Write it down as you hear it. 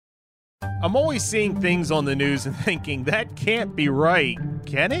I'm always seeing things on the news and thinking, that can't be right,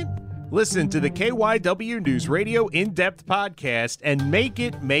 can it? Listen to the KYW News Radio In-Depth podcast and make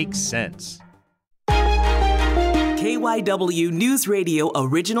it make sense. KYW News Radio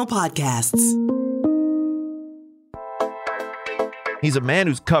original podcasts. He's a man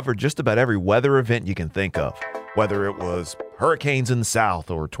who's covered just about every weather event you can think of. Whether it was hurricanes in the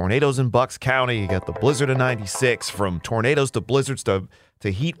south or tornadoes in Bucks County, you got the blizzard of 96, from tornadoes to blizzards to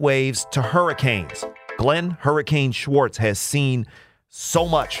heat waves to hurricanes. Glenn Hurricane Schwartz has seen so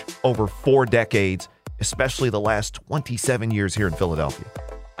much over 4 decades, especially the last 27 years here in Philadelphia.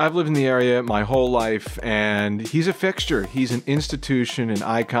 I've lived in the area my whole life, and he's a fixture. He's an institution, an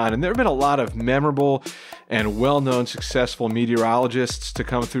icon, and there have been a lot of memorable and well-known successful meteorologists to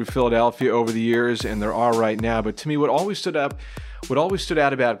come through Philadelphia over the years, and there are right now. But to me, what always stood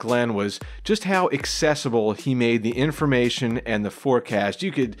out about Glenn was just how accessible he made the information and the forecast.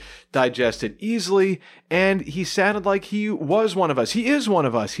 You could digest it easily, and he sounded like he was one of us. He is one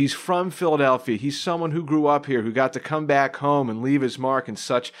of us. He's from Philadelphia. He's someone who grew up here, who got to come back home and leave his mark in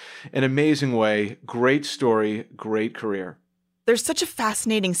such an amazing way. Great story, great career. There's such a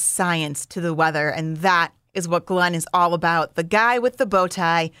fascinating science to the weather, and that is what Glenn is all about. The guy with the bow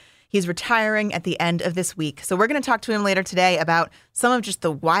tie. He's retiring at the end of this week. So we're going to talk to him later today about some of just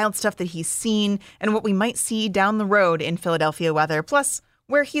the wild stuff that he's seen and what we might see down the road in Philadelphia weather, plus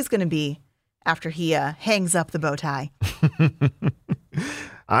where he's going to be after he hangs up the bow tie.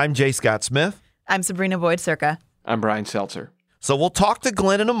 I'm Jay Scott Smith. I'm Sabrina Boyd-Circa. I'm Brian Seltzer. So we'll talk to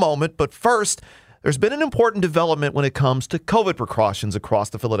Glenn in a moment, but first, there's been an important development when it comes to COVID precautions across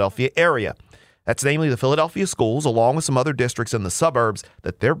the Philadelphia area. That's namely the Philadelphia schools, along with some other districts in the suburbs,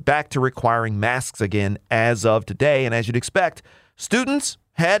 that they're back to requiring masks again as of today. And as you'd expect, students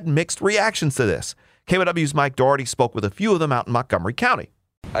had mixed reactions to this. KYW's Mike Doherty spoke with a few of them out in Montgomery County.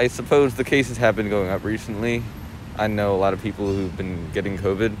 I suppose the cases have been going up recently. I know a lot of people who've been getting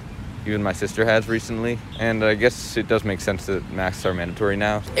COVID. Even my sister has recently. And I guess it does make sense that masks are mandatory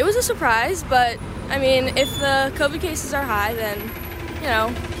now. It was a surprise, but I mean, if the COVID cases are high, then, you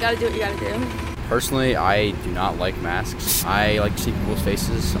gotta do what you gotta do. Personally, I do not like masks. I like to see people's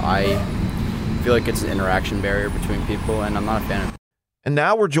faces. I feel like it's an interaction barrier between people, and I'm not a fan of it. And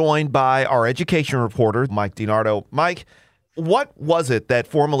now we're joined by our education reporter, Mike DiNardo. Mike, what was it that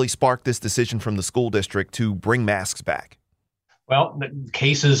formally sparked this decision from the school district to bring masks back? Well, the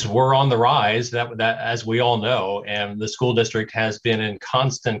cases were on the rise, that as we all know, and the school district has been in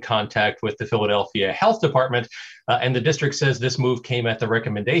constant contact with the Philadelphia Health Department, and the district says this move came at the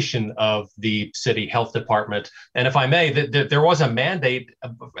recommendation of the city health department. And if I may, there was a mandate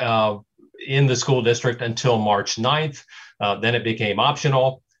in the school district until March 9th. Then it became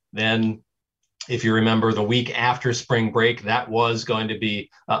optional. Then, if you remember, the week after spring break, that was going to be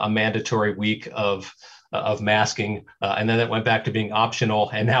a mandatory week of masking, and then it went back to being optional,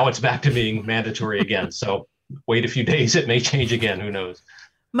 and now it's back to being mandatory again. So wait a few days, it may change again, who knows?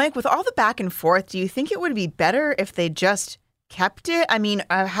 Mike, with all the back and forth, do you think it would be better if they just kept it? I mean,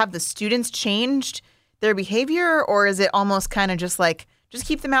 have the students changed their behavior, or is it almost kind of just like, just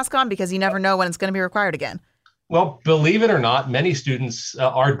keep the mask on because you never know when it's going to be required again? Well, believe it or not, many students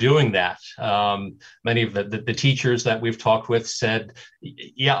are doing that. Many of the teachers that we've talked with said,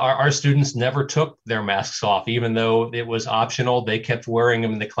 yeah, our students never took their masks off, even though it was optional. They kept wearing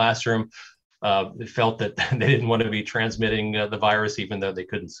them in the classroom. They felt that they didn't want to be transmitting the virus, even though they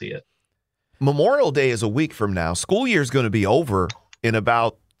couldn't see it. Memorial Day is a week from now. School year is going to be over in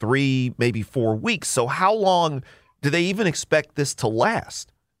about 3, maybe 4 weeks. So how long do they even expect this to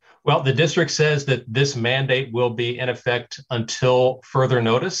last? Well, the district says that this mandate will be in effect until further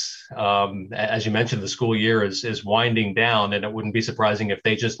notice. As you mentioned, the school year is winding down, and it wouldn't be surprising if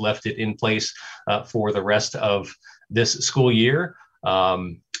they just left it in place for the rest of this school year.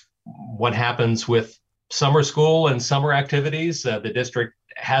 What happens with summer school and summer activities, the district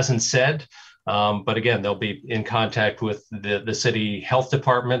hasn't said. But again, they'll be in contact with the city health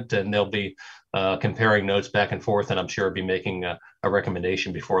department, and they'll be comparing notes back and forth, and I'm sure be making a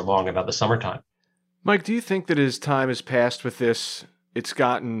recommendation before long about the summertime. Mike, do you think that as time has passed with this, it's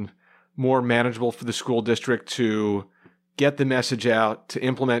gotten more manageable for the school district to get the message out, to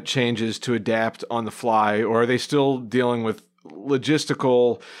implement changes, to adapt on the fly, or are they still dealing with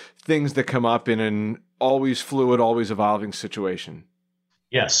logistical things that come up in an always fluid, always evolving situation?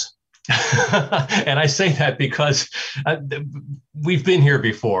 Yes. And I say that because we've been here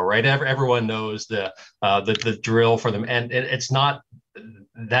before, right? Everyone knows the drill for them, and it's not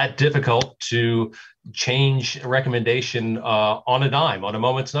that difficult to change a recommendation on a dime, on a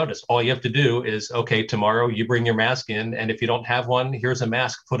moment's notice. All you have to do is, okay, tomorrow you bring your mask in, and if you don't have one, here's a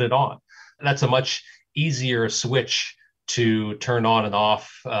mask, put it on. that's a much easier switch to turn on and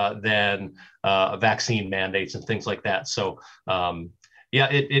off than vaccine mandates and things like that. So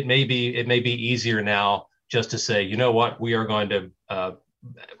it may be easier now just to say, you know what, we are going to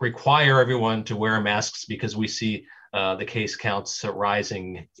require everyone to wear masks because we see the case counts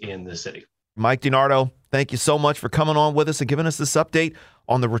rising in the city. Mike DiNardo, thank you so much for coming on with us and giving us this update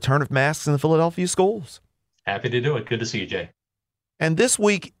on the return of masks in the Philadelphia schools. Happy to do it. Good to see you, Jay. And this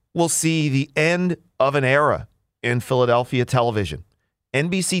week, we'll see the end of an era in Philadelphia television.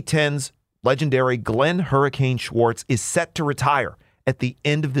 NBC 10's legendary Glenn Hurricane Schwartz is set to retire at the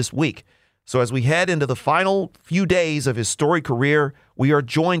end of this week. So as we head into the final few days of his storied career, we are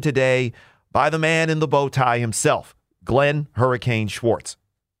joined today by the man in the bow tie himself, Glenn Hurricane Schwartz.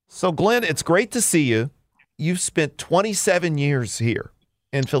 So, Glenn, it's great to see you. You've spent 27 years here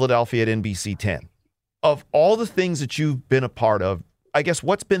in Philadelphia at NBC 10. Of all the things that you've been a part of, I guess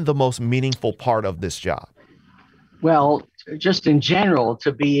what's been the most meaningful part of this job? Well, just in general,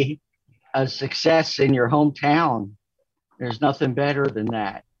 to be a success in your hometown, there's nothing better than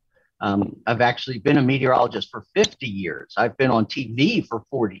that. I've actually been a meteorologist for 50 years. I've been on TV for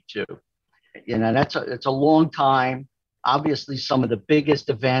 42. It's a long time. Obviously, some of the biggest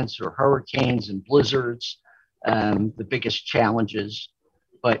events are hurricanes and blizzards, the biggest challenges.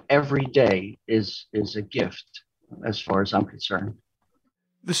 But every day is a gift, as far as I'm concerned.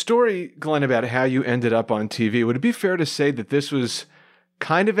 The story, Glenn, about how you ended up on TV, would it be fair to say that this was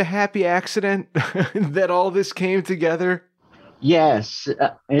kind of a happy accident, that all this came together? Yes,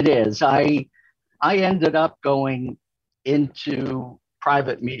 it is. I ended up going into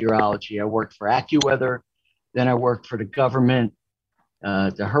private meteorology. I worked for AccuWeather. Then I worked for the government,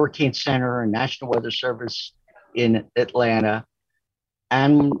 the Hurricane Center and National Weather Service in Atlanta,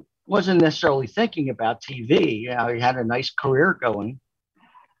 and wasn't necessarily thinking about TV. I had a nice career going.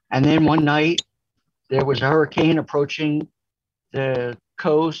 And then one night, there was a hurricane approaching the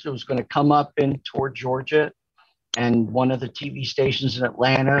coast. It was going to come up in toward Georgia. And one of the TV stations in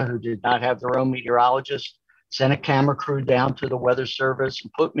Atlanta, who did not have their own meteorologist, sent a camera crew down to the Weather Service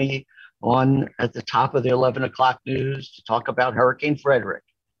and put me on at the top of the 11 o'clock news to talk about Hurricane Frederick,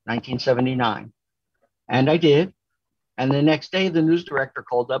 1979. And I did. And the next day, the news director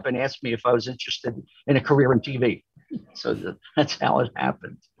called up and asked me if I was interested in a career in TV. So that's how it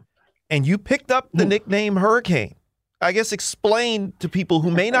happened. And you picked up the nickname Hurricane. I guess explain to people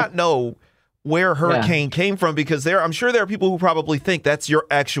who may not know where Hurricane came from, because I'm sure there are people who probably think that's your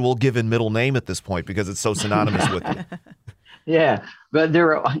actual given middle name at this point because it's so synonymous with you. Yeah, but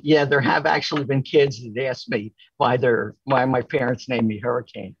there have actually been kids that asked me why my parents named me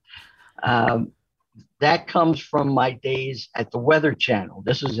Hurricane. That comes from my days at the Weather Channel.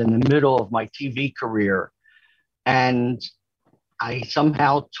 This was in the middle of my TV career, and I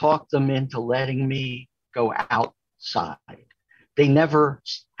somehow talked them into letting me go outside. They never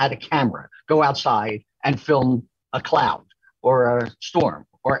had a camera go outside and film a cloud or a storm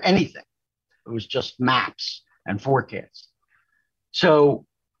or anything. It was just maps and forecasts. So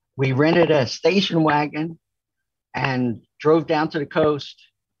we rented a station wagon and drove down to the coast,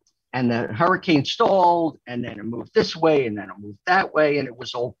 and the hurricane stalled, and then it moved this way, and then it moved that way, and it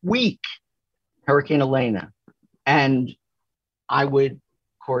was a week, Hurricane Elena. And I would,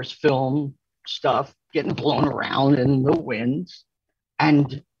 of course, film stuff getting blown around in the winds.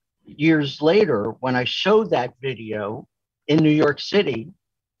 And years later, when I showed that video in New York City,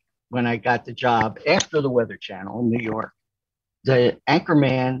 when I got the job after the Weather Channel in New York, the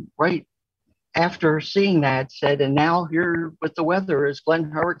anchorman, right after seeing that, said, "And now here with the weather is Glenn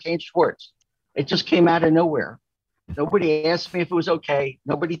Hurricane Schwartz." It just came out of nowhere. Nobody asked me if it was okay.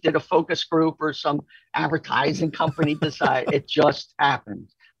 Nobody did a focus group or some advertising company decide. It just happened,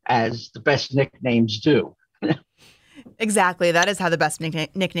 as the best nicknames do. Exactly. That is how the best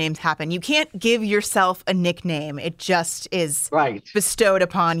nicknames happen. You can't give yourself a nickname. It just is bestowed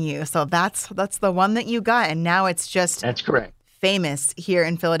upon you. So that's the one that you got. And now it's just that's correct. Famous here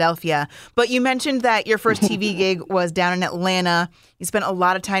in Philadelphia. But you mentioned that your first TV gig was down in Atlanta. You spent a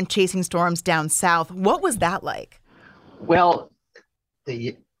lot of time chasing storms down south. What was that like? Well,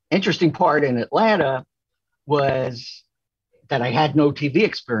 the interesting part in Atlanta was that I had no TV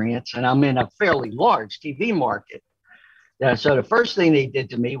experience, and I'm in a fairly large TV market. So the first thing they did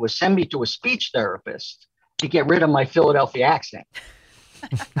to me was send me to a speech therapist to get rid of my Philadelphia accent.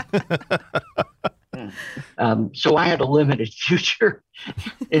 So I had a limited future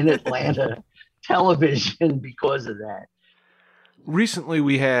in Atlanta television because of that. Recently,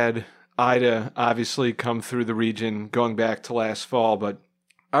 we had Ida obviously come through the region going back to last fall, but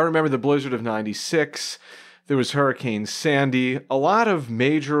I remember the blizzard of 96. There was Hurricane Sandy. A lot of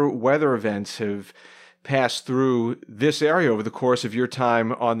major weather events have passed through this area over the course of your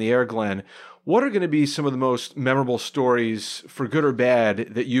time on the air, Glenn. What are going to be some of the most memorable stories, for good or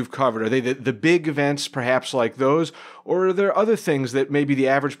bad, that you've covered? Are they the big events, perhaps like those, or are there other things that maybe the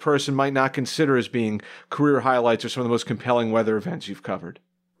average person might not consider as being career highlights or some of the most compelling weather events you've covered?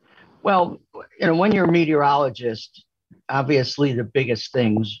 Well, when you're a meteorologist, obviously the biggest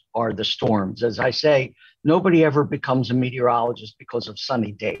things are the storms. As I say, nobody ever becomes a meteorologist because of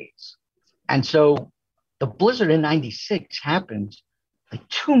sunny days. And so the blizzard in 96 happened like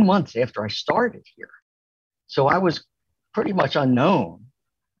 2 months after I started here. So I was pretty much unknown.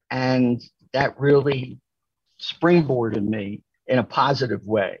 And that really springboarded me in a positive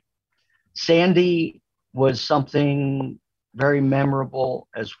way. Sandy was something very memorable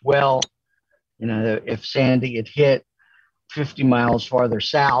as well. If Sandy had hit 50 miles farther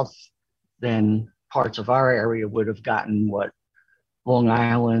south, then parts of our area would have gotten what Long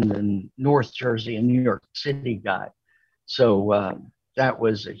Island and North Jersey and New York City got. So that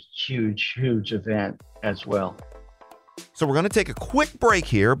was a huge, huge event as well. So we're going to take a quick break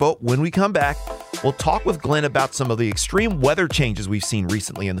here, but when we come back, we'll talk with Glenn about some of the extreme weather changes we've seen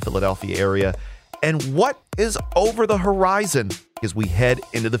recently in the Philadelphia area and what is over the horizon as we head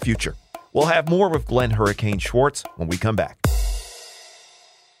into the future. We'll have more with Glenn Hurricane Schwartz when we come back.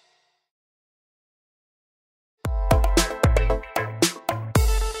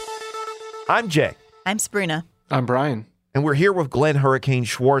 I'm Jay. I'm Sabrina. I'm Brian. And we're here with Glenn Hurricane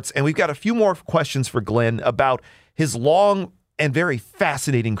Schwartz, and we've got a few more questions for Glenn about his long and very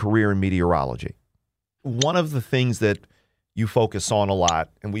fascinating career in meteorology. One of the things that you focus on a lot,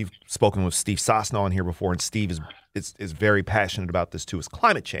 and we've spoken with Steve Sosna on here before, and Steve is very passionate about this too, is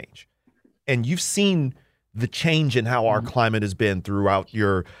climate change. And you've seen the change in how our climate has been throughout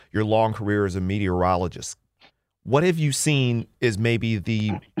your long career as a meteorologist. What have you seen is maybe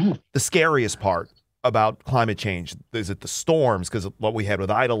the scariest part about climate change? Is it the storms? Because what we had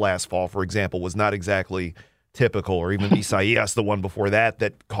with Ida last fall, for example, was not exactly typical, or even Isaias, the one before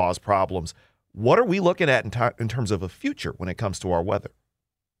that caused problems. What are we looking at in terms of a future when it comes to our weather?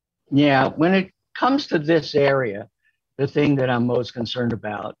 Yeah, when it comes to this area, the thing that I'm most concerned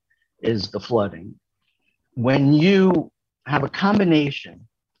about is the flooding. When you have a combination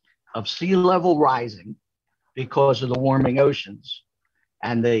of sea level rising because of the warming oceans,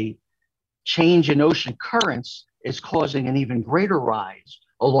 and the change in ocean currents is causing an even greater rise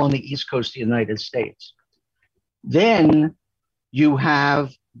along the east coast of the United States. Then you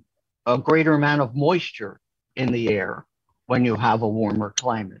have a greater amount of moisture in the air when you have a warmer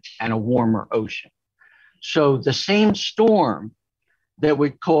climate and a warmer ocean. So the same storm that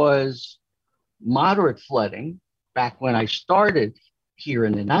would cause moderate flooding back when I started here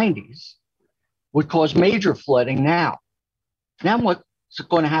in the 90s would cause major flooding now. Now what's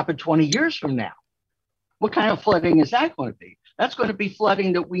going to happen 20 years from now? What kind of flooding is that going to be? That's going to be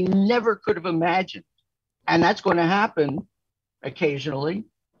flooding that we never could have imagined. And that's going to happen occasionally.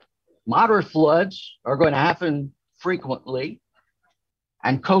 Moderate floods are going to happen frequently.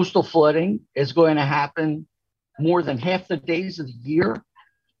 And coastal flooding is going to happen more than half the days of the year.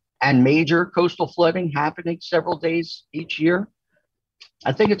 And major coastal flooding happening several days each year.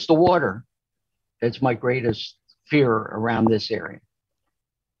 I think it's the water that's my greatest fear around this area.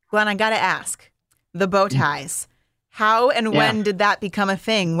 Glenn, I got to ask, the bow ties, how and when did that become a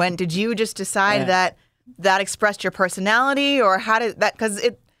thing? When did you just decide that expressed your personality, or how did that, because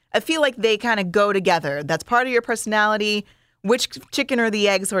I feel like they kind of go together. That's part of your personality, which chicken or the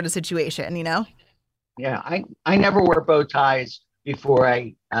egg sort of situation, you know? Yeah, I never wore bow ties before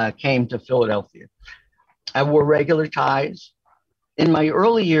I came to Philadelphia. I wore regular ties. In my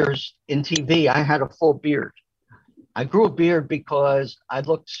early years in TV, I had a full beard. I grew a beard because I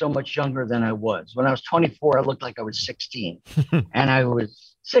looked so much younger than I was. When I was 24, I looked like I was 16. And I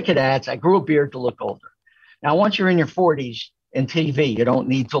was sick of that. So I grew a beard to look older. Now, once you're in your 40s in TV, you don't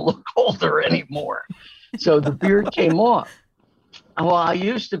need to look older anymore. So the beard came off. Well, I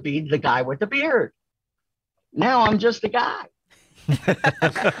used to be the guy with the beard. Now I'm just the guy.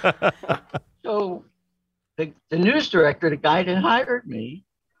 So the news director, the guy that hired me,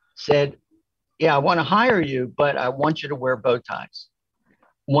 said, yeah, I want to hire you, but I want you to wear bow ties.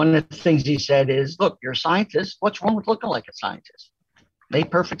 One of the things he said is, look, you're a scientist. What's wrong with looking like a scientist? Made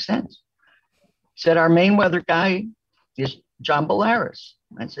perfect sense. He said, our main weather guy is John Bolaris.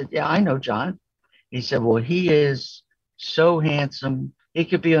 I said, yeah, I know John. He said, well, he is so handsome. He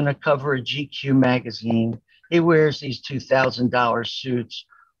could be on the cover of GQ magazine. He wears these $2,000 suits.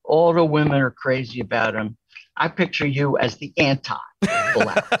 All the women are crazy about him. I picture you as the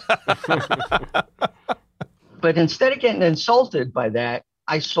anti-Bolaris. But instead of getting insulted by that,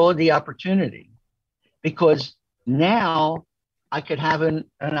 I saw the opportunity, because now I could have an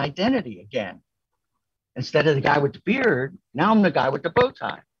identity again. Instead of the guy with the beard, now I'm the guy with the bow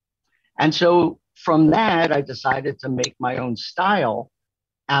tie. And so from that, I decided to make my own style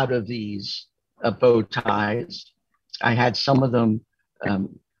out of these bow ties. I had some of them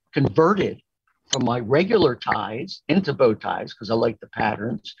converted from my regular ties into bow ties because I like the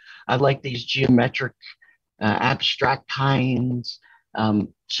patterns. I like these geometric, abstract kinds.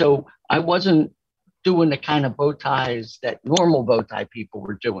 So I wasn't doing the kind of bow ties that normal bow tie people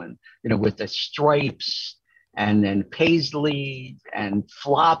were doing, with the stripes and then paisley and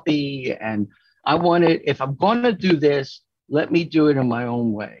floppy. And I wanted, if I'm going to do this, let me do it in my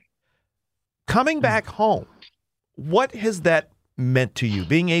own way. Coming back home, what has that meant to you,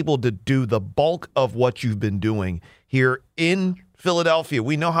 being able to do the bulk of what you've been doing here in Philadelphia?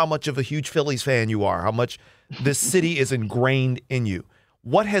 We know how much of a huge Phillies fan you are, how much this city is ingrained in you.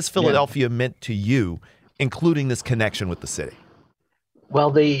 What has Philadelphia meant to you, including this connection with the city?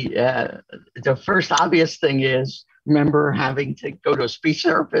 Well, the first obvious thing is, remember having to go to a speech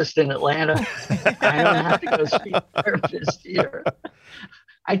therapist in Atlanta? I don't have to go to a speech therapist here.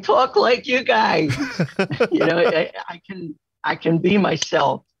 I talk like you guys. I can be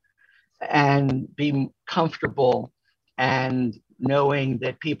myself and be comfortable, and knowing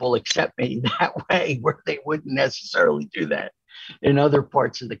that people accept me that way, where they wouldn't necessarily do that in other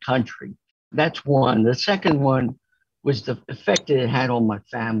parts of the country. That's one. The second one was the effect it had on my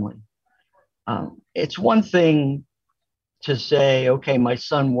family. It's one thing to say, okay, my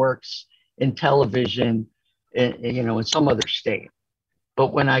son works in television, in some other state.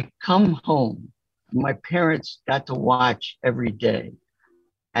 But when I come home, my parents got to watch every day,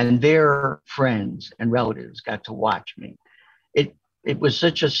 and their friends and relatives got to watch me. It was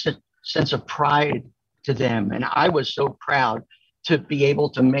such a sense of pride to them, and I was so proud to be able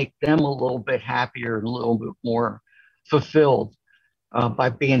to make them a little bit happier and a little bit more fulfilled by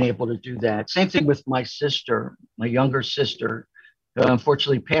being able to do that. Same thing with my sister, my younger sister, who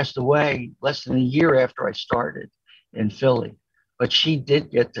unfortunately passed away less than a year after I started in Philly. But she did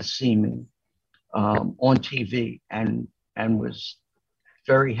get to see me on TV and was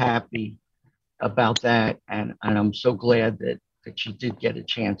very happy about that. And I'm so glad that she did get a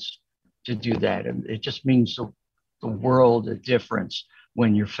chance to do that. And it just means the world a difference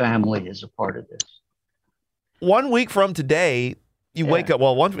when your family is a part of this. 1 week from today, you wake up,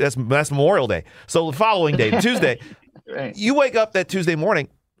 that's Memorial Day. So the following day, Tuesday, right. You wake up that Tuesday morning.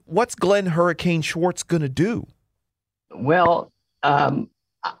 What's Glenn Hurricane Schwartz going to do? Well, I'm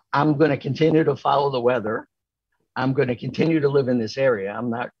going to continue to follow the weather. I'm going to continue to live in this area. I'm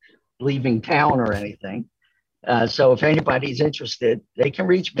not leaving town or anything. So if anybody's interested, they can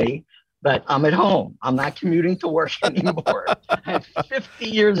reach me, but I'm at home. I'm not commuting to work anymore. I have 50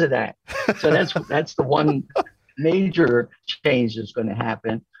 years of that. So that's the one major change that's going to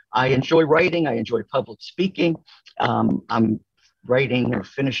happen. I enjoy writing. I enjoy public speaking. I'm writing or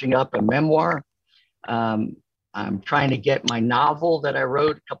finishing up a memoir. I'm trying to get my novel that I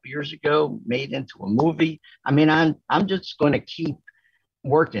wrote a couple years ago made into a movie. I mean, I'm just going to keep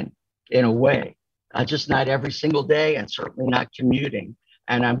working in a way, just not every single day, and certainly not commuting.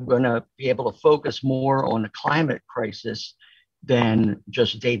 And I'm going to be able to focus more on the climate crisis than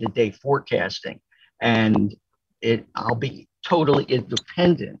just day-to-day forecasting. And I'll be totally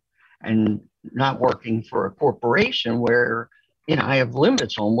independent and not working for a corporation where, I have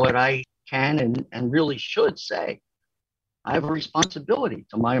limits on what I can and really should say. I have a responsibility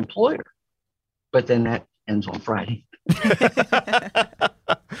to my employer, but then that ends on Friday.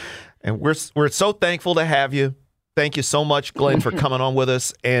 And we're so thankful to have you. Thank you so much, Glenn, for coming on with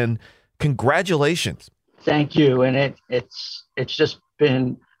us, and congratulations. Thank you. And it's just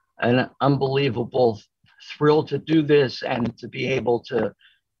been an unbelievable thrill to do this and to be able to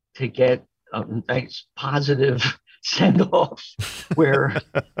get a nice positive send off where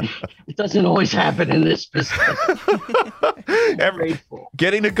it doesn't always happen in this business.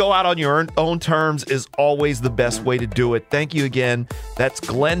 Getting to go out on your own terms is always the best way to do it. Thank you again. That's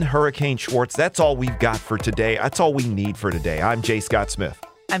Glenn Hurricane Schwartz. That's all we've got for today. That's all we need for today. I'm Jay Scott Smith.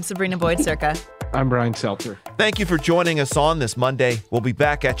 I'm Sabrina Boyd Circa. I'm Brian Seltzer. Thank you for joining us on this Monday. We'll be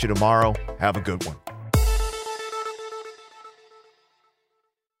back at you tomorrow. Have a good one.